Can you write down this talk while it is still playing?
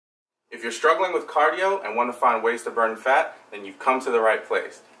If you're struggling with cardio and want to find ways to burn fat, then you've come to the right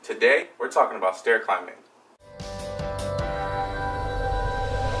place. Today, we're talking about stair climbing.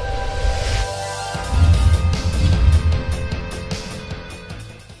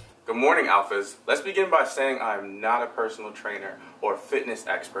 Good morning, Alphas. Let's begin by saying I am not a personal trainer or fitness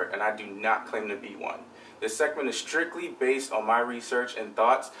expert, and I do not claim to be one. This segment is strictly based on my research and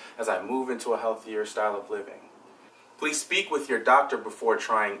thoughts as I move into a healthier style of living. Please speak with your doctor before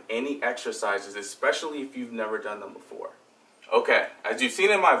trying any exercises, especially if you've never done them before. Okay, as you've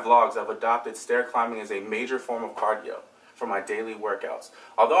seen in my vlogs, I've adopted stair climbing as a major form of cardio for my daily workouts.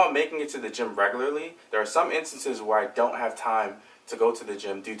 Although I'm making it to the gym regularly, there are some instances where I don't have time to go to the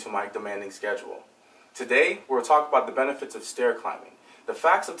gym due to my demanding schedule. Today, we'll talk about the benefits of stair climbing. The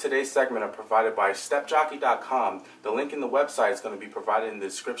facts of today's segment are provided by stepjockey.com. The link in the website is going to be provided in the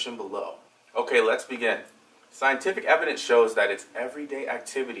description below. Okay, let's begin. Scientific evidence shows that it's everyday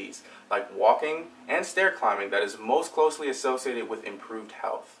activities like walking and stair climbing that is most closely associated with improved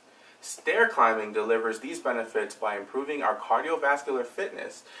health. Stair climbing delivers these benefits by improving our cardiovascular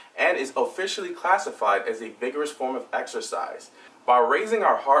fitness and is officially classified as a vigorous form of exercise. By raising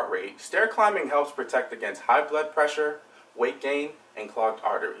our heart rate, stair climbing helps protect against high blood pressure, weight gain, and clogged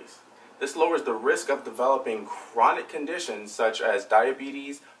arteries. This lowers the risk of developing chronic conditions such as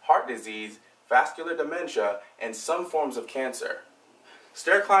diabetes, heart disease, vascular dementia, and some forms of cancer.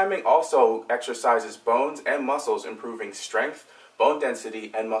 Stair climbing also exercises bones and muscles, improving strength, bone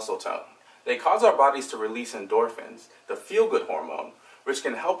density, and muscle tone. They cause our bodies to release endorphins, the feel-good hormone, which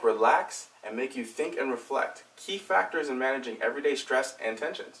can help relax and make you think and reflect, key factors in managing everyday stress and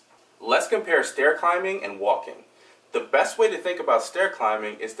tensions. Let's compare stair climbing and walking. The best way to think about stair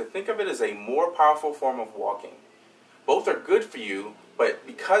climbing is to think of it as a more powerful form of walking. Both are good for you, but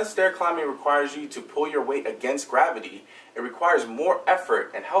because stair climbing requires you to pull your weight against gravity, it requires more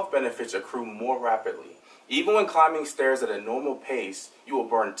effort and health benefits accrue more rapidly. Even when climbing stairs at a normal pace, you will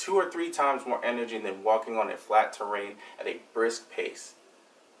burn 2 or 3 times more energy than walking on a flat terrain at a brisk pace.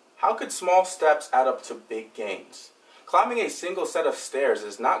 How could small steps add up to big gains? Climbing a single set of stairs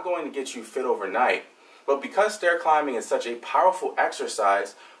is not going to get you fit overnight, but because stair climbing is such a powerful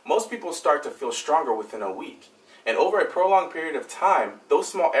exercise, most people start to feel stronger within a week. And over a prolonged period of time, those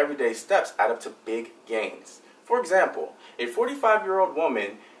small everyday steps add up to big gains. For example, a 45-year-old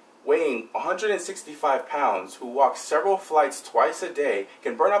woman weighing 165 pounds who walks several flights twice a day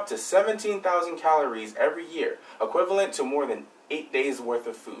can burn up to 17,000 calories every year, equivalent to more than 8 days worth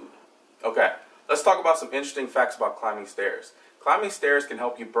of food. Okay, let's talk about some interesting facts about climbing stairs. Climbing stairs can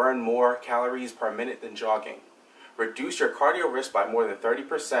help you burn more calories per minute than jogging, reduce your cardio risk by more than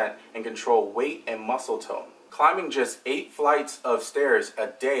 30%, and control weight and muscle tone. Climbing just 8 flights of stairs a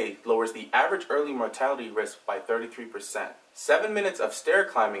day lowers the average early mortality risk by 33%. 7 minutes of stair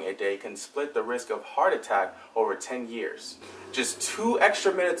climbing a day can split the risk of heart attack over 10 years. Just 2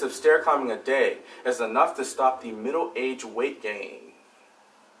 extra minutes of stair climbing a day is enough to stop the middle-age weight gain.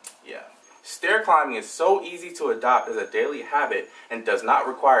 Yeah. Stair climbing is so easy to adopt as a daily habit and does not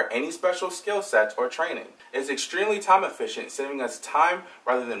require any special skill sets or training. It is extremely time efficient, saving us time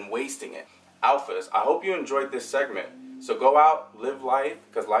rather than wasting it. Alphas, I hope you enjoyed this segment. So go out, live life,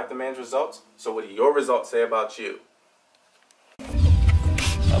 because life demands results. So what do your results say about you?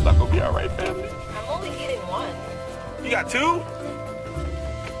 I'm not gonna be alright, family. I'm only getting 1. You got 2?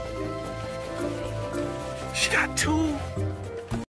 She got 2?